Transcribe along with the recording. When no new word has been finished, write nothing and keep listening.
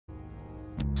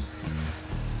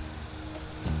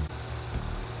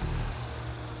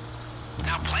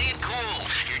Now play it cool.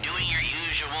 You're doing your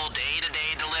usual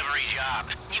day-to-day delivery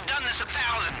job. You've done this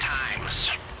 1,000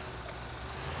 times.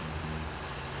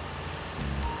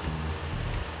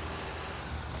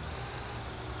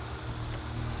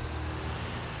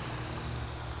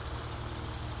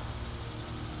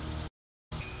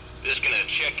 Just gonna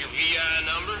check your VI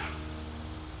number.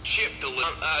 Chip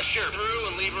sure through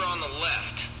and leave her on the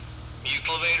left. You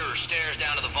elevator or stairs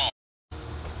down to the vault.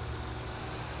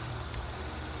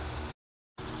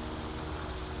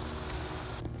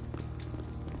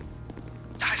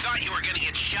 I thought you were gonna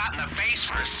get shot in the face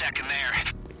for a second there.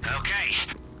 Okay,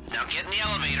 now get in the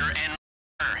elevator and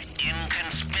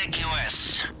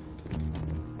inconspicuous.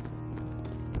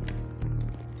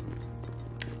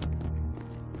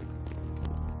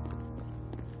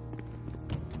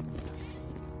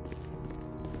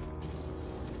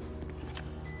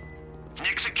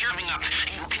 Next securing up.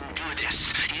 You can do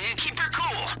this. You keep her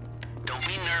cool. Don't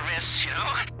be nervous, you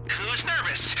know? Who's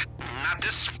nervous? Not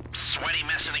this sweaty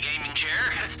mess in a gaming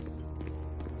chair.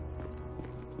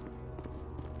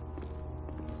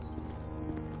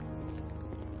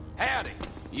 Howdy.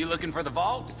 You looking for the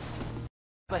vault?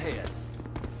 Up ahead.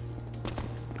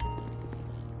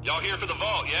 Y'all here for the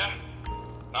vault, yeah?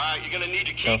 Alright, you're gonna need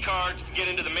your key cards to get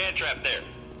into the man trap there.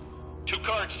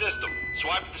 2-card system.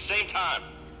 Swipe at the same time.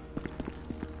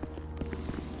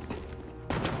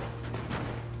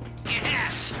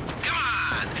 Yes! Come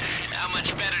on! How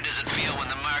much better does it feel when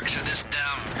the marks are this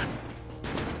dumb?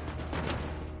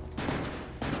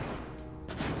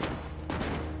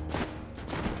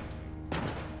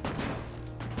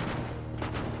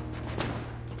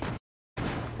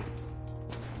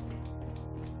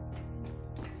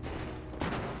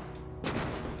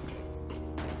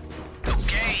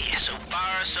 Okay, so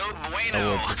far so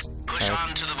bueno. Push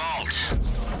on to the vault.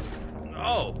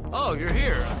 Oh, you're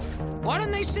here. Why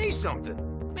didn't they say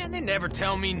something? Man, they never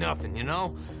tell me nothing, you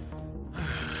know?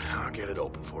 I'll get it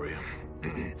open for you.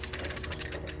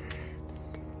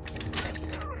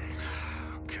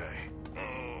 Okay.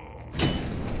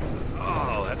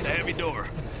 Oh, that's a heavy door.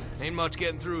 Ain't much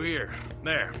getting through here.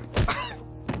 There.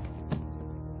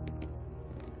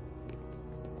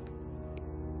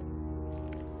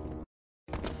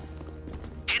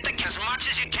 Hit the as much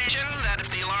as you can. That if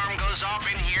the alarm goes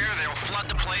off in here, they'll flood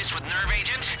the place with nerve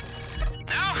agent.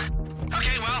 No?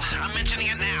 Okay, well, I'm mentioning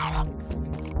it now.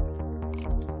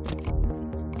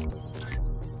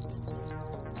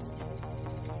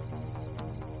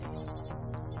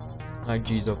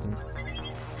 IG's open.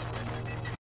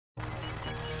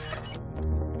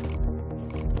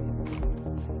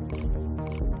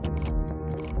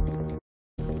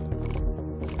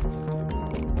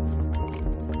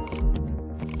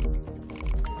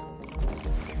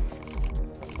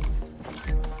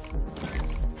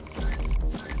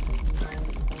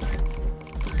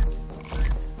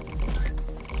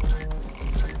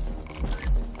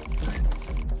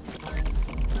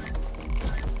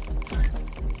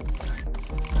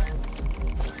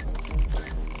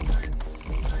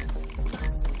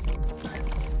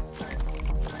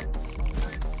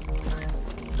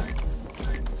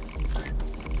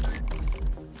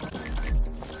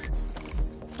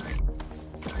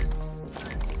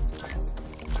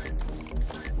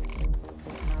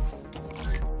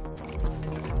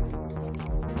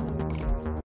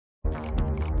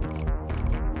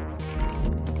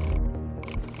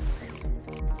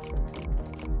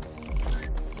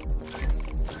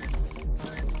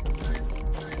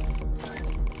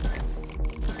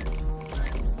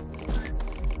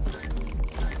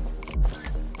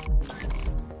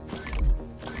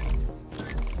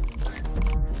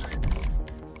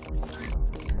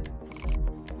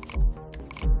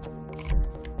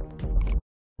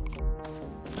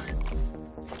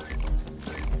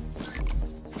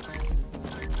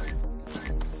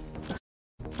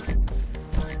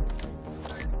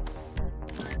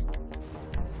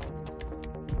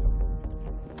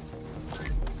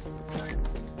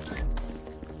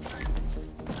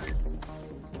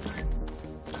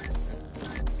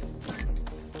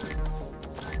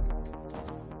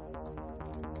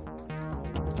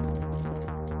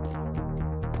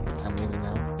 I'm leaving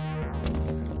now.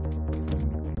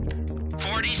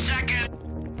 40 seconds.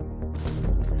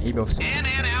 He goes. In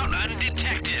and out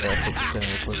undetected.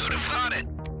 Who'd have thought it?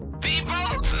 People,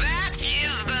 that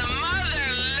is the mother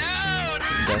load.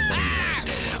 That's not even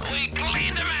so well. We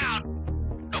cleaned them out.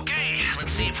 Okay,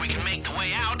 let's see if we can make the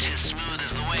way out as smooth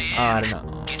as the way in. I don't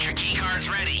know. Get your key cards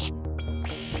ready.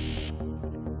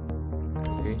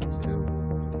 3, 2.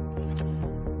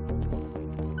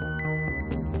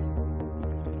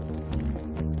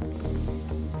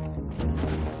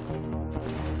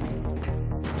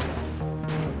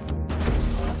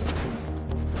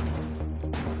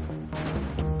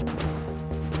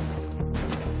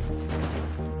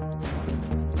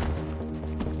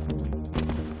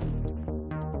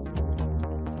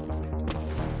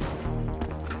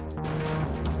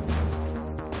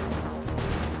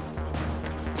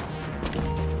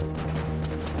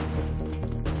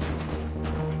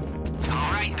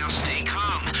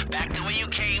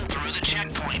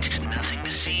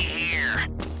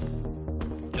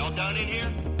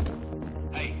 here?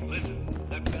 Hey, listen.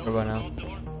 That bell What about now? on the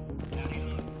door? How do you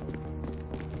look?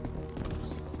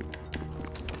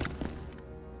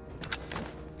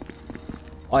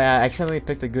 Oh yeah, I accidentally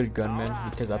picked a good gunman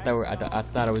because I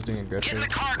thought I was doing Get in aggressive. the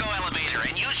cargo elevator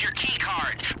and use your key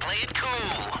card. Play it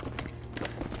cool.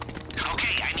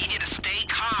 Okay, I need you to stay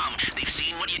calm. They've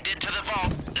seen what you did to the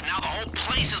vault, and now the whole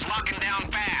place is locking down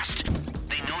fast.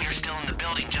 They know you're still in the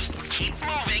building. Just keep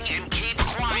moving and keep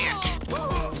quiet.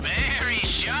 Very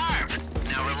sharp.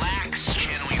 Now relax.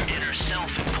 Channel your inner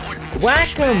self. Important. Whack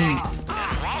him!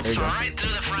 And waltz right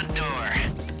through the front door.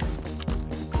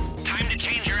 Time to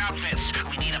change your outfits.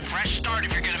 We need a fresh start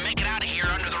if you're gonna make it out of here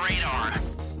under the radar.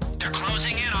 They're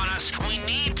closing in on us. We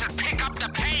need to pick up the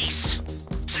pace.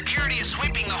 Security is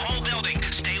sweeping the whole building.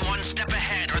 Stay one step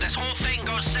ahead or this whole thing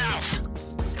goes south.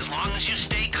 As long as you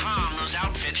stay calm, those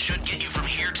outfits should get you from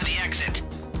here to the exit.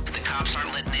 The cops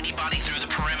aren't letting anybody through the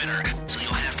perimeter, so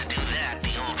you'll have to do that the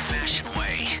old-fashioned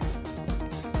way.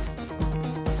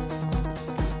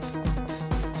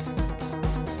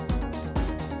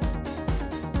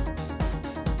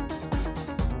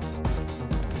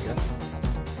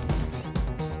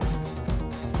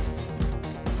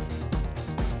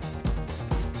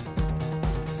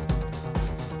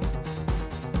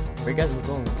 Where you guys were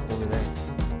going over there?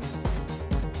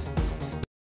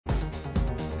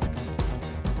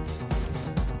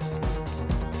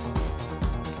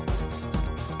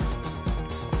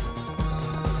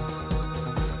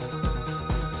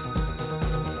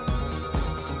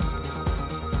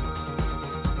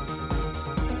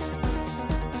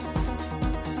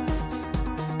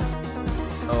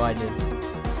 Oh, I did.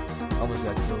 Almost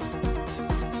got killed.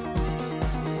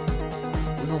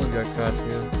 We almost got caught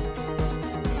too.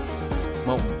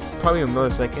 Well, probably a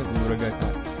millisecond we would have got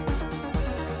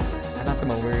caught. I knocked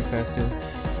them out very fast too.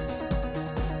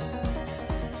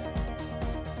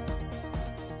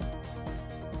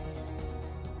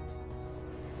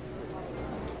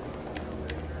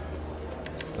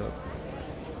 So,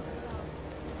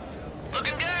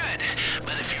 Looking good,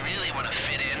 but if you really want to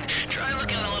fit in, try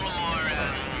looking a little more,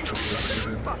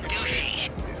 douchey.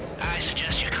 I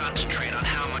suggest you concentrate on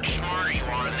how much smarter you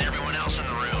are than everyone else in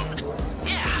the room.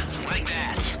 Yeah, like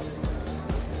that.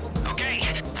 Okay,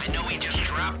 I know we just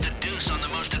dropped the deuce on the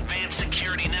most advanced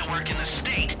security network in the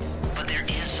state, but there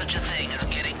is such a thing as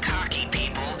getting cocky,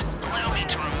 people. Allow me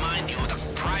to remind you of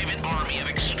the private army of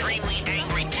extremely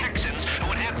angry Texans who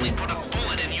would happily put a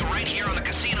bullet in you right here on the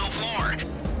casino floor.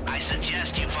 I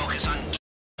suggest you focus on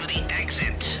to the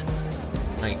exit.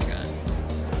 my god.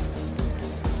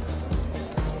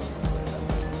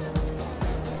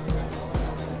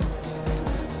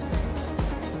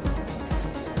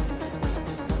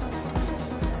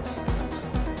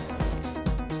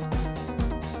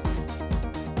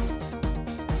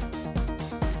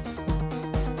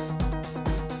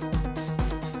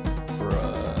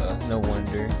 Bruh, no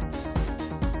wonder.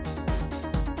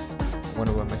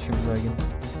 Wonder what my stream's lagging.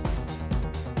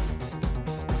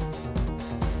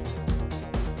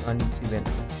 On YouTube and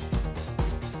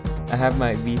I have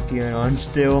my VPN on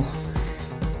still.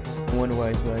 I wonder why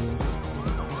it's lagging.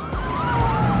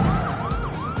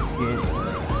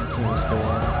 VPN is still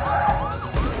on.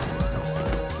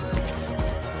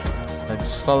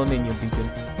 Just follow me and you'll be good.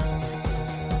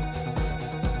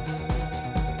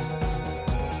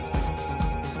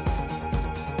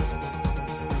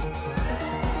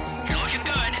 You're looking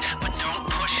good, but don't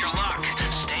push your luck.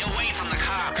 Stay away from the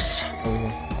cops. Oh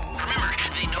yeah. Remember,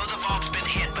 they know the vault's been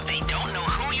hit, but they don't know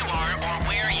who you are or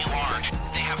where you are.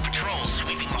 They have patrols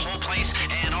sweeping the whole place,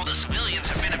 and all the civilians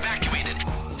have been evacuated.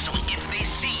 So if they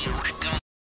see you, they'll know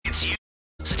it's you.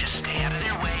 So just stay out of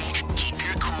their way, keep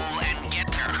your cool, and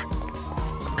get her.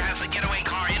 Has the getaway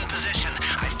car in position.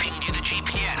 I've pinged you the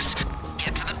GPS.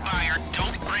 Get to the buyer,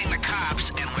 don't bring the cops,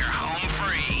 and we're home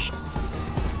free.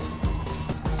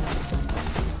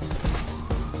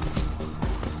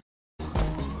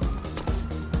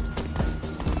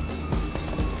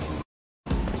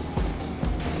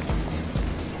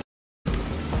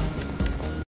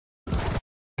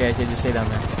 Okay, just stay down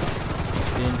there.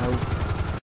 Didn't hope.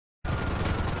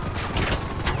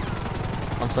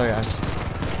 I'm sorry, guys.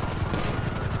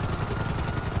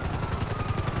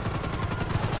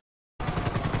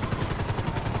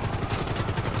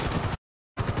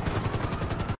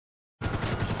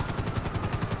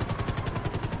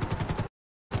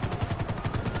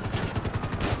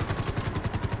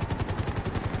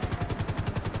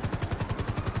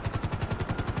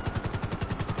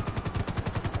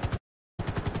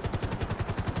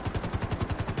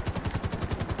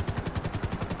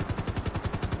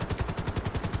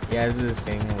 Yeah, this is this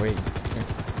thing where you can,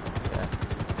 yeah.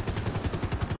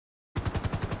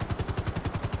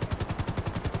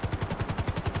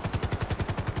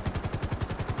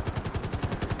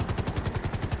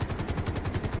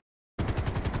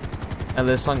 And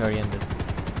the song already ended.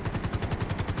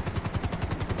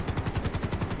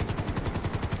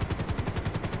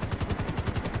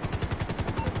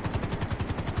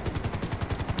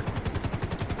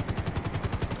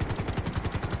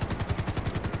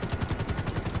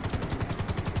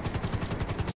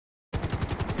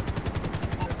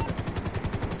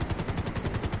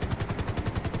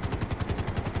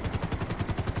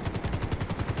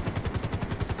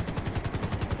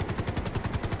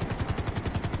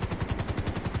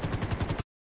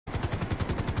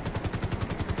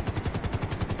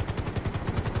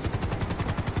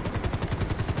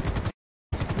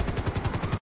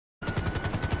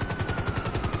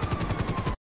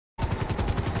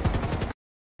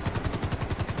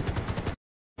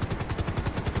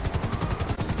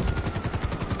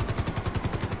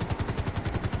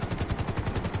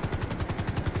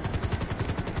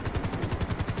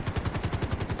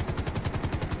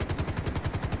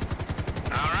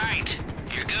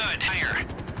 You're good. Higher.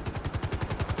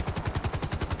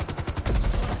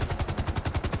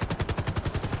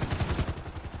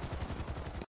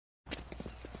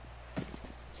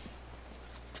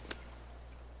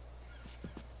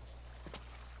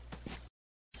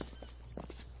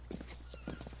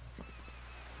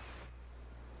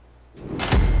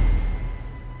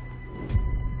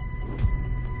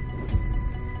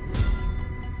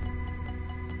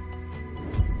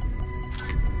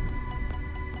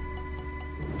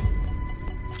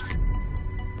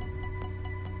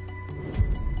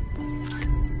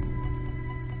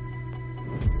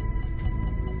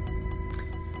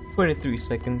 43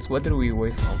 seconds. What did we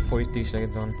wait for 43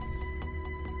 seconds on?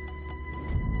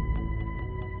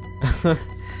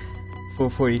 For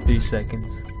 43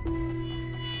 seconds.